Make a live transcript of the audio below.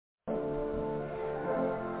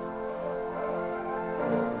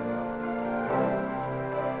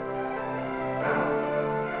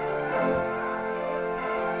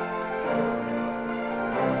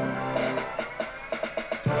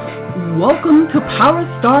welcome to Power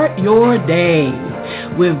Start Your Day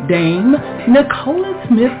with Dame Nicola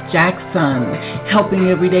Smith Jackson, helping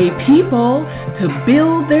everyday people to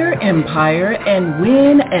build their empire and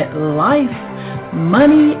win at life,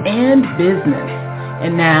 money, and business.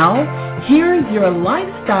 And now, here's your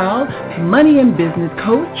lifestyle, money, and business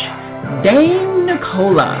coach, Dame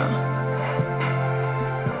Nicola.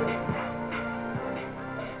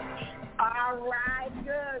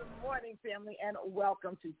 Family, and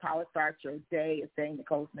welcome to Power Start Your Day. It's Dame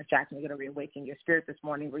Nicola Smith Jackson. We're going to reawaken your spirit this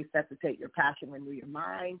morning, resuscitate your passion, renew your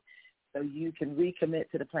mind, so you can recommit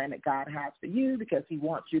to the plan that God has for you, because He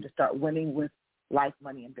wants you to start winning with life,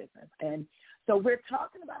 money, and business. And so we're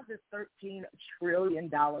talking about this $13 trillion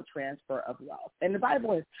transfer of wealth, and the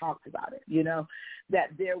Bible has talked about it. You know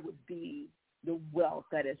that there would be the wealth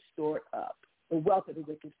that is stored up, the wealth of the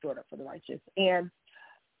wicked stored up for the righteous, and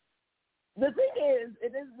the thing is,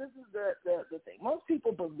 this is the thing. Most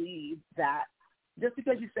people believe that just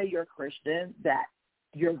because you say you're a Christian, that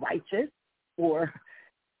you're righteous, or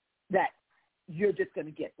that you're just going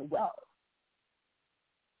to get the wealth.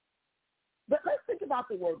 But let's think about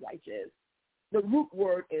the word righteous. The root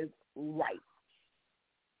word is right.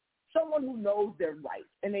 Someone who knows their rights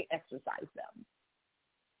and they exercise them.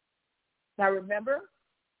 Now remember,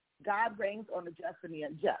 God reigns on the just and the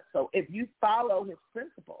unjust. So if you follow His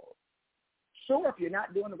principles, sure, if you're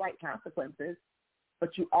not doing the right consequences,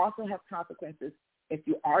 but you also have consequences if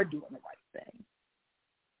you are doing the right thing.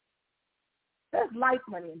 That's life,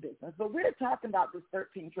 money, and business. But we're talking about this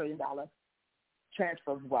 $13 trillion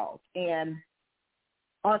transfer of wealth. And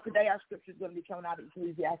on today, our scripture is going to be coming out of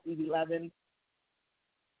Ecclesiastes 11,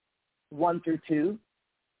 1 through 2.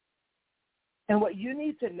 And what you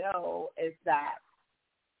need to know is that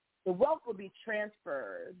the wealth will be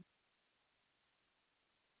transferred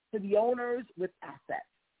to the owners with assets.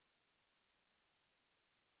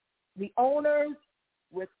 The owners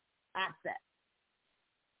with assets.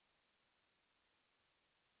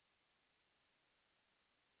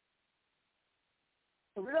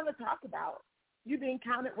 So we're going to talk about you being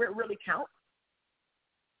counted where it really counts.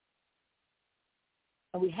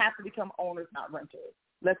 And we have to become owners, not renters.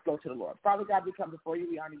 Let's go to the Lord. Father God, we come before you.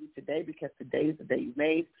 We honor you today because today is the day you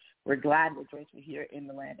made. We're glad we're joyful here in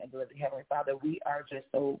the land of the living. Heavenly Father, we are just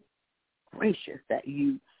so gracious that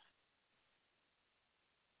you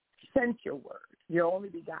sent your word, your only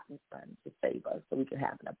begotten Son, to save us so we can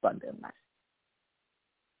have an abundant life.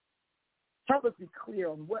 Help us be clear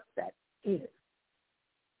on what that is.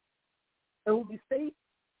 And we'll be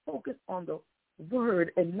focused on the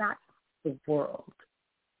word and not the world.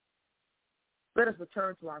 Let us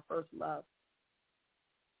return to our first love.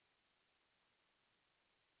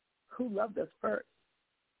 Who loved us first?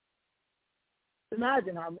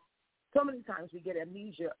 Imagine how so many times we get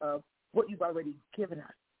amnesia of what you've already given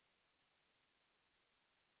us.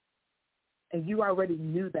 And you already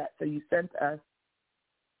knew that, so you sent us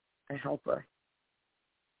a helper.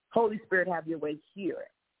 Holy Spirit, have your way here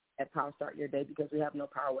at Power Start Your Day, because we have no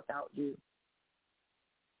power without you.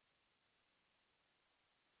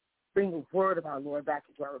 Bring the word of our Lord back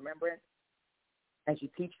into our remembrance as you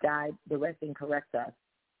teach, guide, direct, and correct us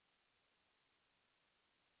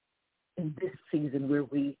in this season where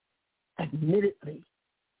we admittedly,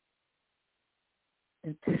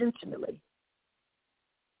 intentionally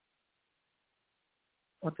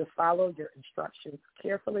want to follow your instructions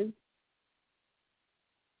carefully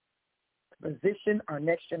to position our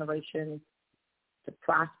next generation to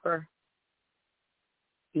prosper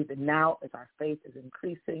even now as our faith is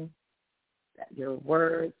increasing, that your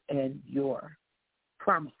words and your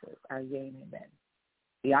promises are yea and amen.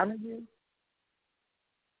 We honor you,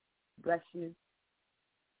 bless you,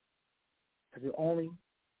 because we only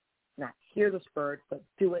not hear this word, but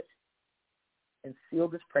do it and seal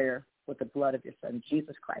this prayer with the blood of your Son,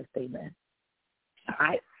 Jesus Christ. Amen. All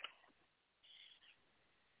right.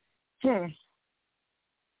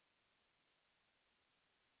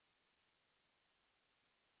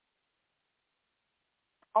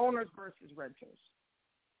 Owners versus renters.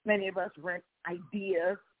 Many of us rent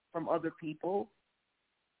ideas from other people.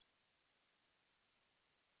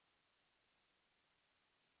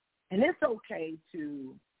 And it's okay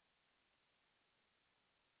to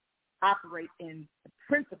operate in the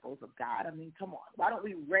principles of God. I mean, come on. Why don't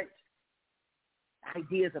we rent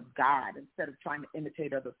ideas of God instead of trying to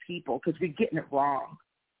imitate other people? Because we're getting it wrong.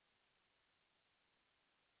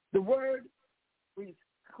 The word reads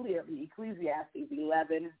clearly, Ecclesiastes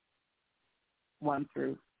 11, 1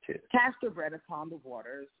 through 2. Cast your bread upon the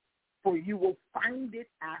waters, for you will find it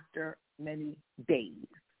after many days.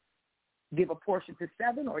 Give a portion to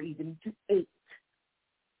 7 or even to 8.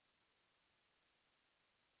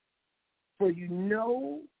 for you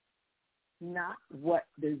know not what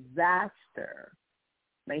disaster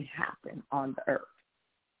may happen on the earth.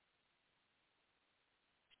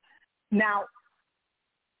 Now,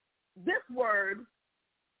 this word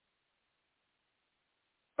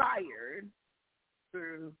fired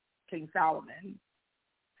through King Solomon,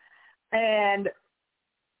 and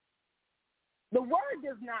the word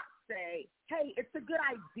does not say, hey, it's a good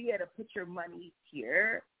idea to put your money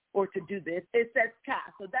here or to do this. It says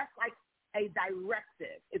cast. So that's like a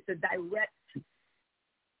directive. It's a direct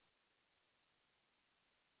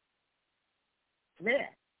command.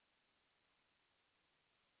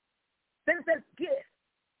 Then it says give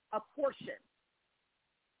a portion.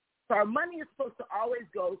 So our money is supposed to always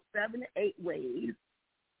go 7 to 8 ways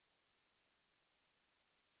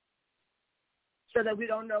so that we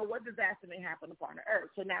don't know what disaster may happen upon the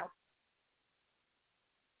earth. So now,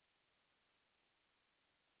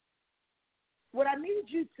 what I need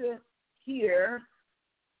you to hear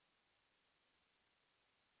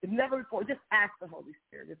is never before, just ask the Holy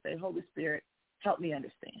Spirit. Just say, Holy Spirit, help me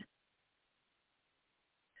understand.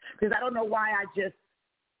 Because I don't know why I just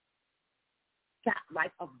got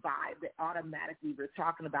like a vibe that automatically we're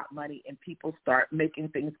talking about money and people start making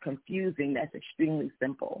things confusing that's extremely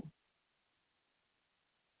simple.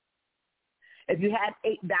 If you had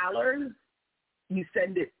 $8, you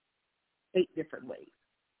send it 8 different ways.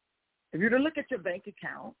 If you're to look at your bank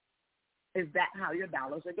account, is that how your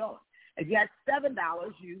dollars are going? If you had $7,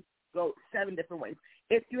 you go 7 different ways.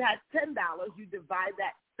 If you had $10, you divide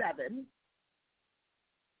that 7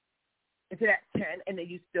 into that 10, and then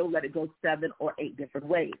you still let it go 7 or 8 different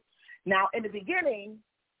ways. Now, in the beginning,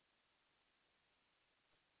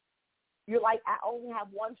 you're like, I only have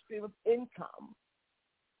one stream of income,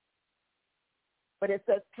 but it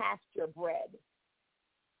says cast your bread.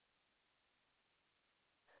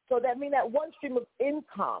 So that means that one stream of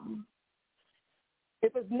income,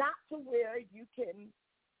 if it's not to where you can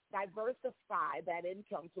diversify that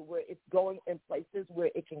income to where it's going in places where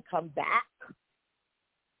it can come back,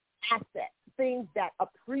 assets, things that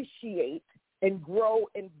appreciate and grow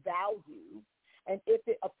in value. And if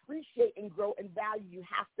it appreciate and grow in value, you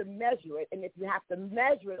have to measure it. And if you have to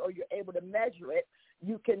measure it or you're able to measure it,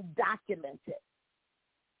 you can document it.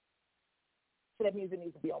 So that means it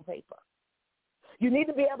needs to be on paper. You need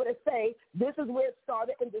to be able to say, this is where it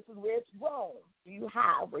started and this is where it's grown. You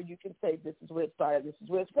have where you can say, this is where it started, this is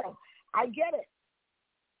where it's grown. I get it.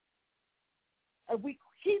 If we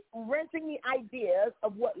keep renting the ideas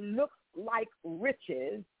of what looks like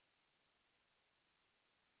riches,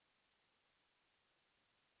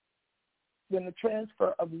 then the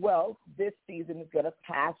transfer of wealth this season is going to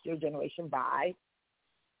pass your generation by,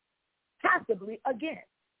 possibly again.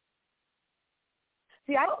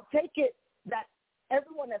 See, I don't take it that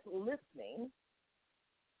everyone that's listening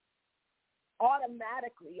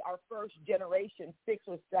automatically are first generation 6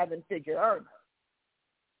 or 7 figure earners.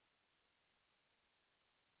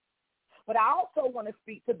 But I also want to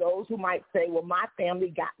speak to those who might say, well, my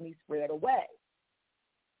family got me squared away.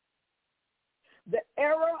 The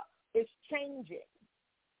era is changing.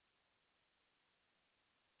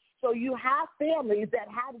 So you have families that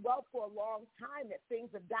had wealth for a long time that things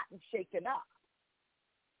have gotten shaken up.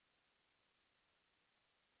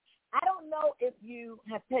 I don't know if you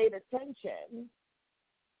have paid attention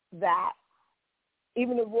that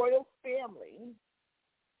even the royal family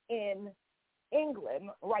in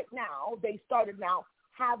England right now, they started now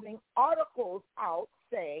having articles out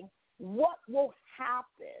saying what will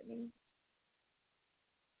happen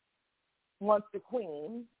once the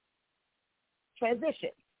queen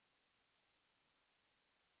transitions.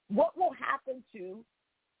 What will happen to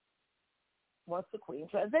once the queen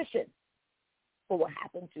transitions? What will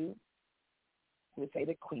happen to, we say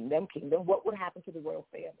the kingdom, what would happen to the royal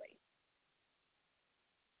family?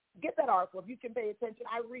 Get that article. If you can pay attention,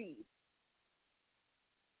 I read.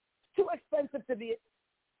 It's too expensive to be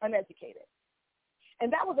uneducated.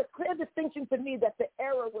 And that was a clear distinction to me that the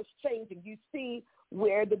era was changing. You see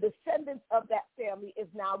where the descendants of that family is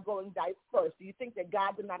now going diverse. Do you think that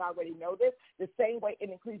God did not already know this? The same way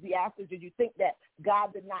in Ecclesiastes, did you think that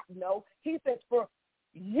God did not know? He says, for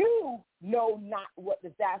you know not what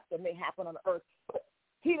disaster may happen on the earth. But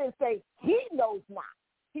he didn't say he knows not.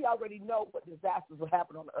 He already knows what disasters will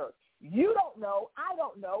happen on the earth. You don't know, I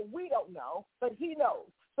don't know, we don't know, but he knows.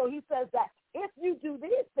 So he says that if you do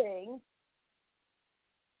these things,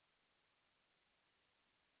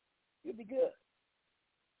 you'll be good.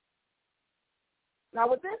 Now,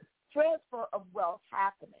 with this transfer of wealth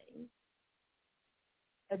happening,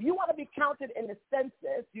 if you want to be counted in the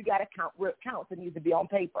census, you got to count where it counts. It needs to be on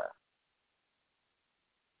paper.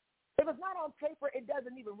 If it's not on paper, it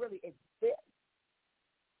doesn't even really exist.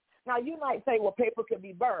 Now, you might say, well, paper could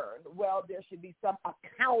be burned. Well, there should be some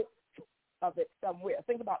account of it somewhere.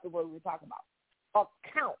 Think about the word we're talking about.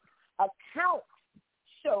 Account. Account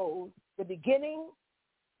shows the beginning,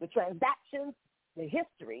 the transactions, the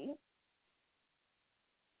history,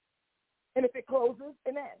 and if it closes,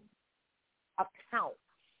 an end. Account.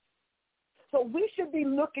 So we should be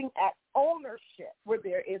looking at ownership where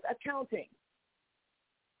there is accounting.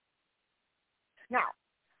 Now,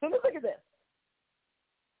 so let's look at this.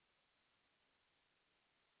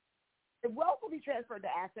 The wealth will be transferred to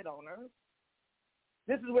asset owners.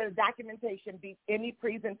 This is where the documentation beats any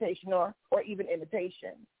presentation or even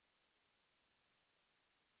imitation.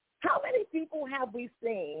 How many people have we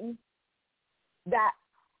seen that,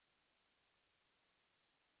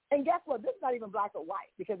 and guess what, this is not even black or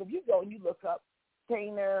white, because if you go and you look up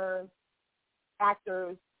trainers,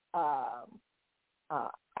 actors,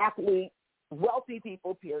 athletes, wealthy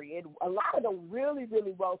people, period, a lot of the really,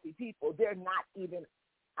 really wealthy people, they're not even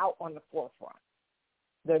out on the forefront.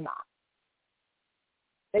 They're not.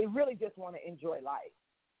 They really just want to enjoy life.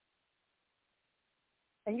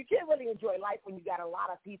 And you can't really enjoy life when you got a lot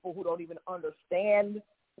of people who don't even understand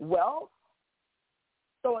wealth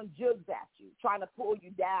throwing jugs at you, trying to pull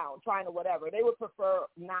you down, trying to whatever. They would prefer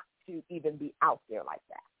not to even be out there like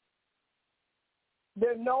that.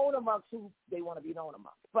 They're known amongst who they want to be known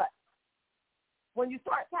amongst. But when you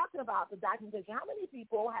start talking about the documentation, how many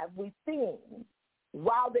people have we seen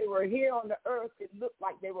while they were here on the earth, it looked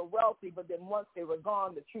like they were wealthy, but then once they were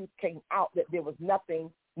gone, the truth came out that there was nothing,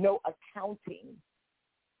 no accounting.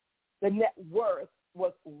 The net worth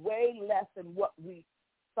was way less than what we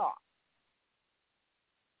thought.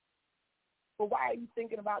 But why are you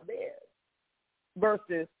thinking about theirs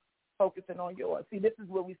versus focusing on yours? See, this is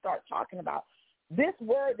where we start talking about. This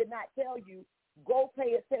word did not tell you, go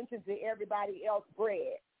pay attention to everybody else's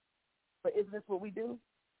bread. But isn't this what we do?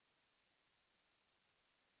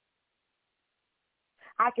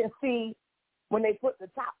 I can see when they put the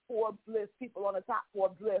top Forbes list, people on the top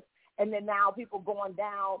Forbes list, and then now people going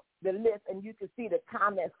down the list, and you can see the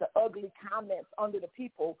comments, the ugly comments under the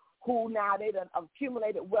people who now they done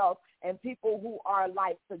accumulated wealth, and people who are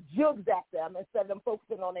like the jugs at them instead of them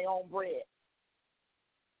focusing on their own bread.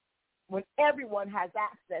 When everyone has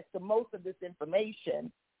access to most of this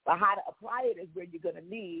information, but how to apply it is where you're going to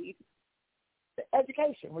need the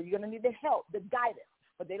education, where you're going to need the help, the guidance.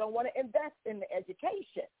 But they don't want to invest in the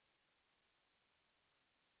education.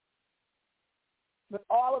 But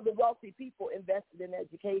all of the wealthy people invested in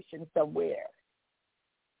education somewhere,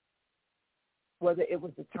 whether it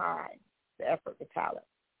was the time, the effort, the talent.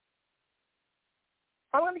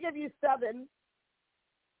 I'm going to give you 7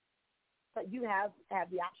 that you have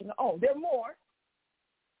the option to own. There are more.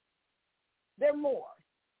 There are more.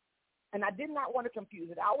 And I did not want to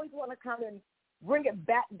confuse it. I always want to come and bring it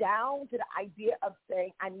back down to the idea of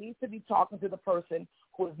saying I need to be talking to the person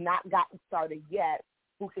who has not gotten started yet,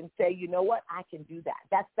 who can say, you know what, I can do that.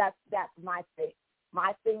 That's my thing.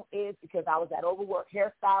 My thing is, because I was that overworked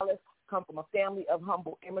hairstylist, come from a family of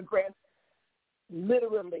humble immigrants,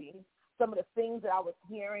 literally some of the things that I was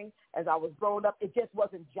hearing as I was growing up, it just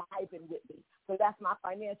wasn't jiving with me. So that's my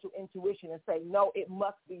financial intuition and say, no, it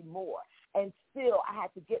must be more. And still I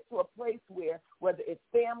had to get to a place where, whether it's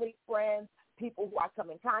family, friends, people who I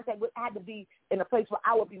come in contact with, I had to be in a place where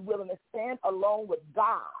I would be willing to stand alone with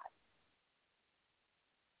God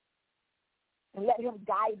and let him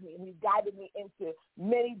guide me. And he guided me into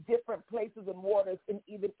many different places and waters and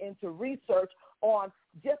even into research on,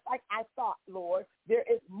 just like I thought, Lord, there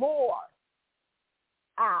is more.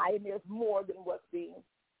 And there's more than what's being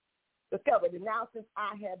discovered. And now since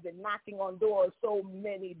I have been knocking on doors, so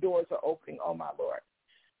many doors are opening, oh my Lord.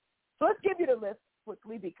 So let's give you the list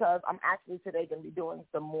quickly, because I'm actually today going to be doing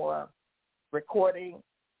some more recording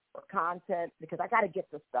or content, because I got to get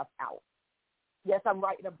this stuff out. Yes, I'm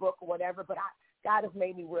writing a book or whatever, but God has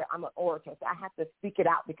made me where I'm an orator, so I have to speak it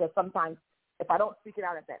out, because sometimes if I don't speak it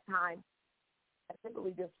out at that time, I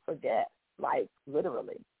simply just forget, like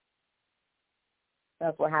literally.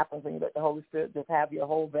 That's what happens when you let the Holy Spirit just have your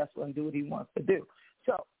whole vessel and do what he wants to do.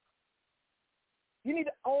 So you need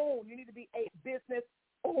to own. You need to be a business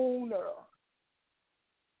owner.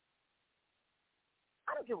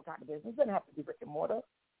 I don't care what kind of business. It doesn't have to be brick and mortar.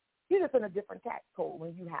 You're just in a different tax code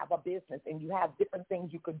when you have a business, and you have different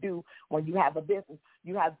things you could do when you have a business.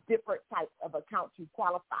 You have different types of accounts you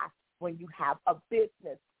qualify when you have a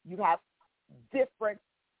business. You have different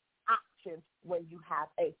options when you have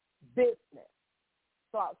a business.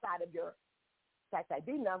 So outside of your tax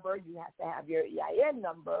ID number, you have to have your EIN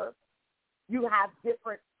number. You have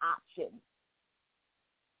different options.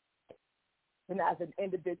 And as an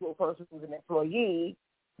individual person who's an employee,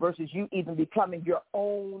 versus you even becoming your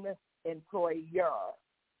own employer.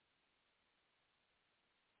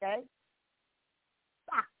 Okay?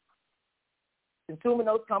 Stocks. Consuming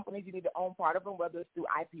those companies, you need to own part of them, whether it's through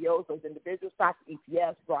IPOs, those individual stocks,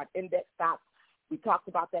 ETFs, broad index stocks. We talked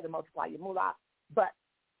about that in Multiply Your Moolah. But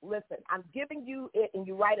listen, I'm giving you it and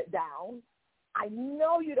you write it down. I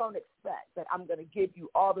know you don't expect that I'm going to give you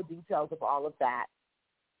all the details of all of that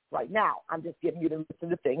right now. I'm just giving you the list of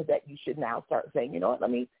the things that you should now start saying, you know what,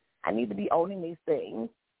 I need to be owning these things.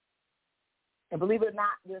 And believe it or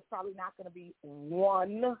not, there's probably not going to be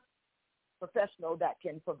one professional that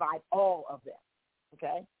can provide all of them,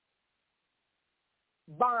 okay?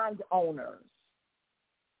 Bond owners.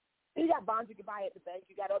 You got bonds you can buy at the bank.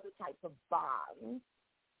 You got other types of bonds.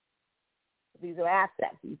 These are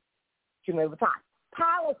assets. These accumulate over time.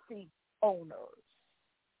 Policy owners.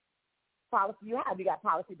 Policy you have. You got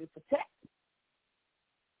policy to protect.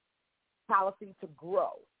 Policy to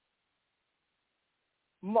grow.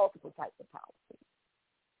 Multiple types of policies.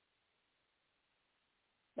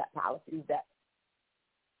 Got policies that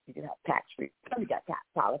you can have tax-free. You got tax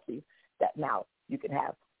policies that now you can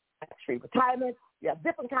have tax-free retirement. You have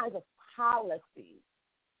different kinds of policies.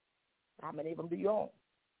 How many of them do you own?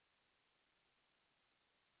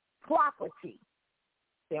 Property.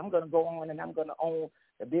 See, I'm going to go on and I'm going to own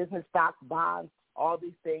the business stocks, bonds, all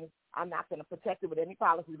these things. I'm not going to protect it with any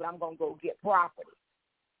policies, but I'm going to go get property.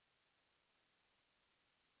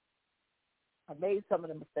 I made some of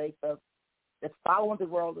the mistakes of just following the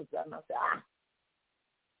world is done. I said,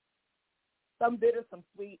 some bitter, some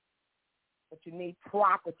sweet, but you need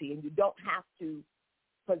property, and you don't have to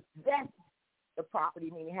possess the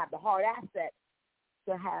property, meaning have the hard asset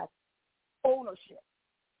to have ownership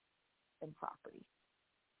in property.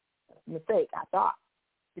 That's a mistake, I thought.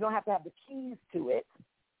 You don't have to have the keys to it,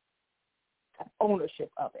 have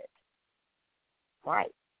ownership of it.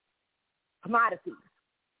 Right. Commodities.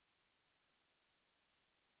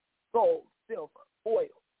 Gold, silver, oil.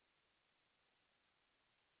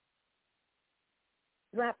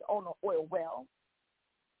 You don't have to own an oil well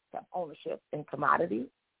to have ownership in commodities.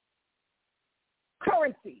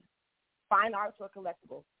 Currency, fine arts or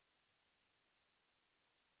collectibles.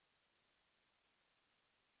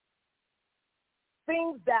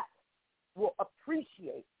 Things that will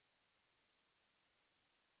appreciate.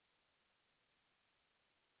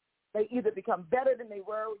 They either become better than they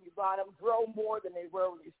were when you bought them, grow more than they were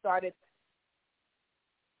when you started.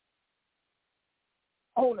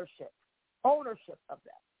 Ownership of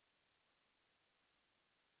them.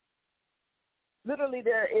 Literally,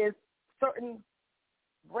 there is certain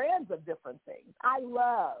brands of different things. I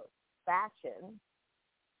love fashion.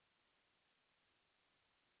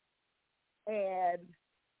 And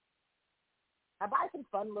I buy some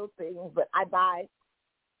fun little things, but I buy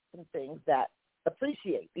some things that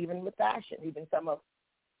appreciate, even with fashion, even some of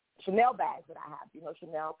Chanel bags that I have. You know,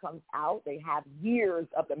 Chanel comes out. They have years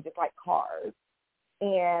of them, just like cars.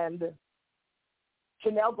 And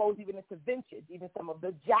Chanel goes even into vintage, even some of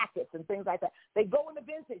the jackets and things like that. They go into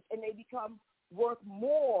vintage, and they become worth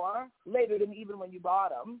more later than even when you bought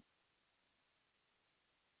them.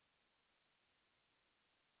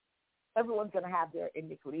 Everyone's going to have their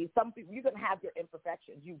iniquities. Some people, you're going to have your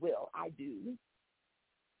imperfections. You will. I do.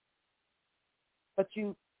 But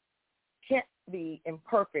you can't be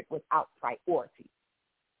imperfect without priority.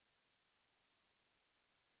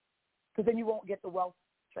 Because then you won't get the wealth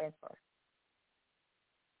transfer.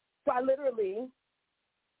 So I literally,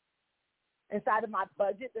 inside of my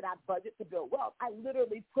budget that I budget to build wealth, I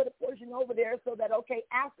literally put a portion over there so that, okay,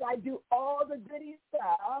 after I do all the goody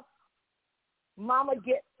stuff, mama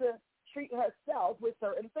gets to treat herself with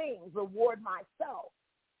certain things, reward myself.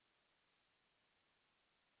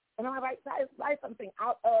 And I write something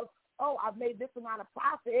out of, I've made this amount of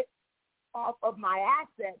profit off of my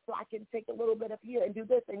assets, so I can take a little bit of here and do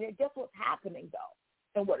this. And guess what's happening,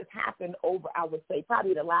 though? And what has happened over, I would say,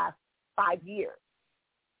 probably the last 5 years.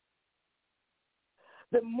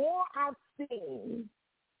 The more I've seen,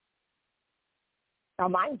 now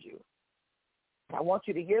mind you, I want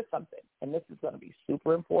you to hear something, and this is going to be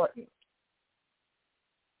super important.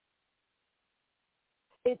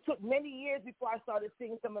 It took many years before I started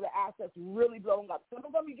seeing some of the assets really blowing up. Some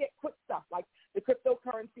of them you get quick stuff, like the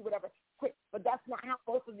cryptocurrency, whatever, quick, but that's not how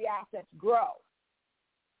most of the assets grow.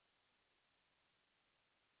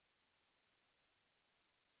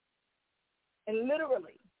 And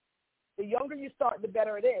literally, the younger you start, the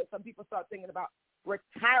better it is. Some people start thinking about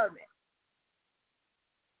retirement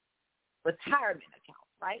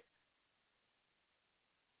accounts, right?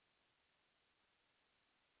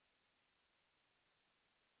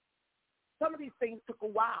 Some of these things took a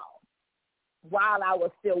while. while I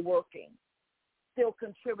was still working, still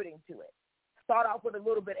contributing to it. Start off with a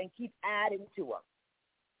little bit and keep adding to them.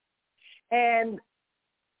 And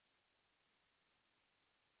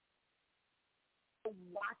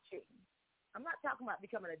watching. I'm not talking about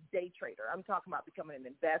becoming a day trader. I'm talking about becoming an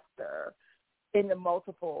investor in the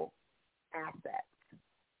multiple assets.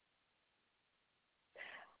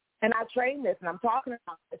 And I train this, and I'm talking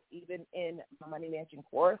about this even in my Money Mansion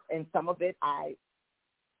course, and some of it I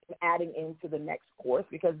am adding into the next course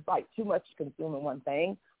because it's like too much to consume in one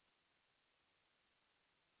thing.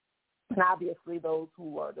 And obviously those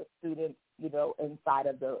who are the students, inside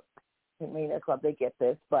of the Millionaire Club, they get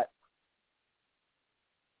this, but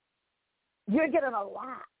you're getting a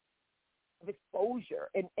lot of exposure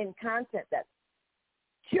and content that's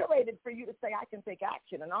curated for you to say, I can take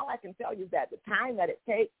action. And all I can tell you is that the time that it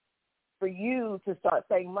takes for you to start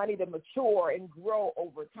saving money to mature and grow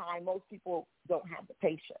over time, most people don't have the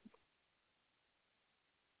patience.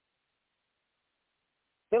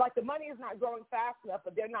 They're like, the money is not growing fast enough,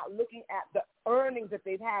 but they're not looking at the earnings that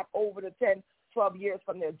they've had over the 10, 12 years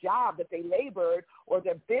from their job that they labored or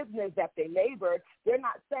their business that they labored. They're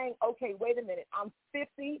not saying, okay, wait a minute, I'm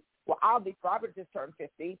 50. Well, Robert just turned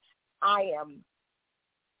 50. I am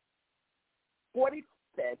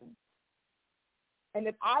 47. And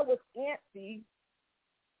if I was antsy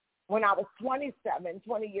when I was 27,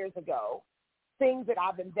 20 years ago, things that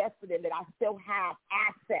I've invested in that I still have,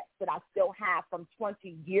 assets that I still have from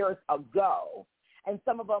 20 years ago. And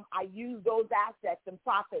some of them, I use those assets and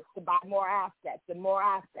profits to buy more assets and more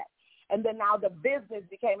assets. And then now the business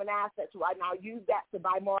became an asset, so I now use that to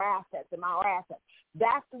buy more assets and more assets.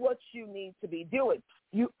 That's what you need to be doing.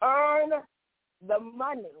 You earn the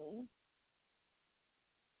money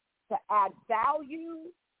to add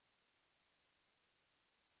value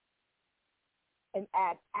and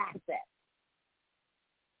add assets.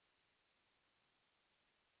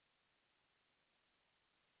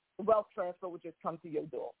 Wealth transfer would just come to your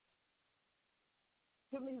door.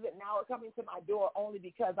 Opportunities that now are coming to my door only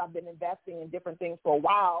because I've been investing in different things for a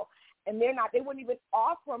while, and they wouldn't even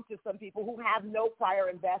offer them to some people who have no prior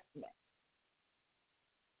investment.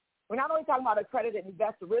 We're not only talking about accredited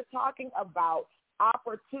investor, we're talking about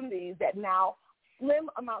opportunities that now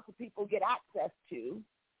slim amounts of people get access to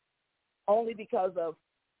only because of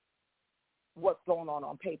what's going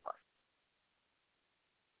on paper.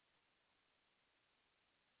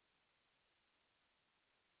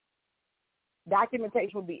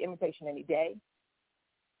 Documentation will be imitation any day. It's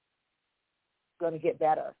going to get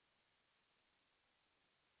better.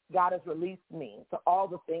 God has released me to all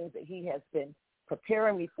the things that he has been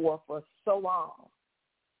preparing me for so long.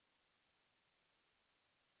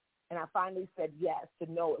 And I finally said yes to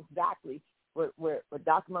know exactly where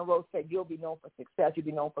Dr. Monroe said, you'll be known for success, you'll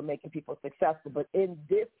be known for making people successful. But in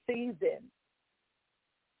this season,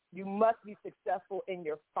 you must be successful in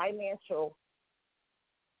your financial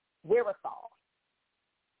wherewithal.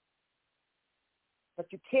 But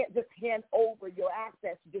you can't just hand over your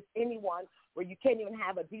assets to just anyone where you can't even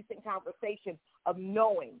have a decent conversation of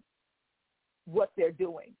knowing what they're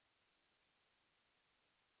doing.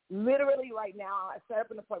 Literally right now, I set up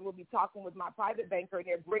an appointment. We'll be talking with my private banker, and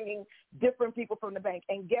they're bringing different people from the bank.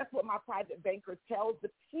 And guess what my private banker tells the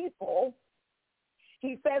people?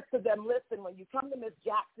 He says to them, listen, when you come to Ms.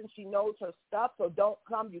 Jackson, she knows her stuff, so don't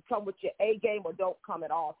come. You come with your A game or don't come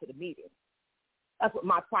at all to the meeting. That's what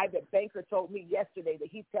my private banker told me yesterday, that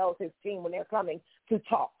he tells his team when they're coming to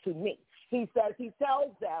talk to me. He says he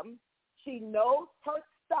tells them she knows her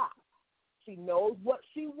stuff. She knows what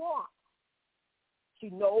she wants.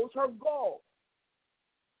 She knows her goal.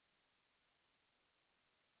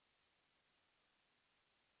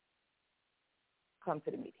 Come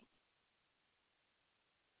to the meeting.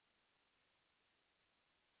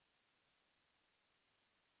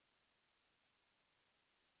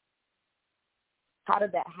 How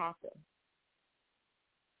did that happen?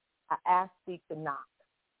 I asked, seek, and knock.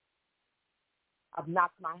 I've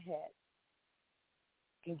knocked my head.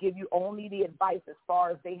 I can give you only the advice as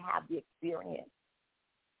far as they have the experience.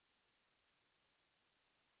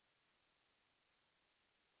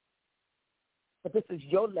 But this is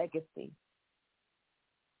your legacy.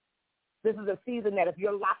 This is a season that if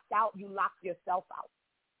you're locked out, you lock yourself out.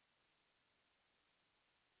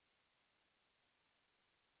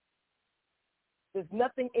 There's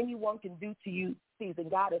nothing anyone can do to you. Season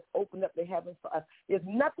God has opened up the heavens for us. There's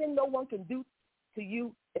nothing no one can do to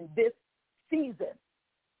you in this season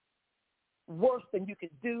worse than you can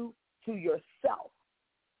do to yourself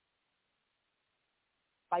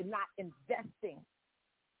by not investing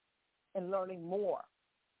and learning more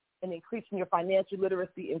and increasing your financial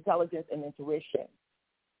literacy, intelligence, and intuition.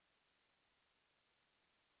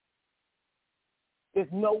 There's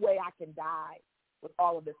no way I can die with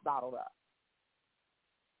all of this bottled up.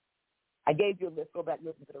 I gave you a list. Go back and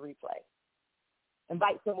listen to the replay.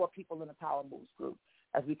 Invite some more people in the Power Moves group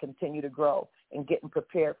as we continue to grow and getting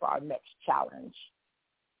prepared for our next challenge.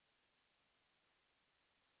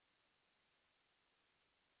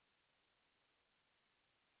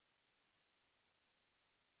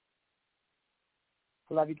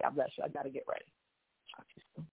 I love you. God bless you. I got to get ready. Talk to you soon.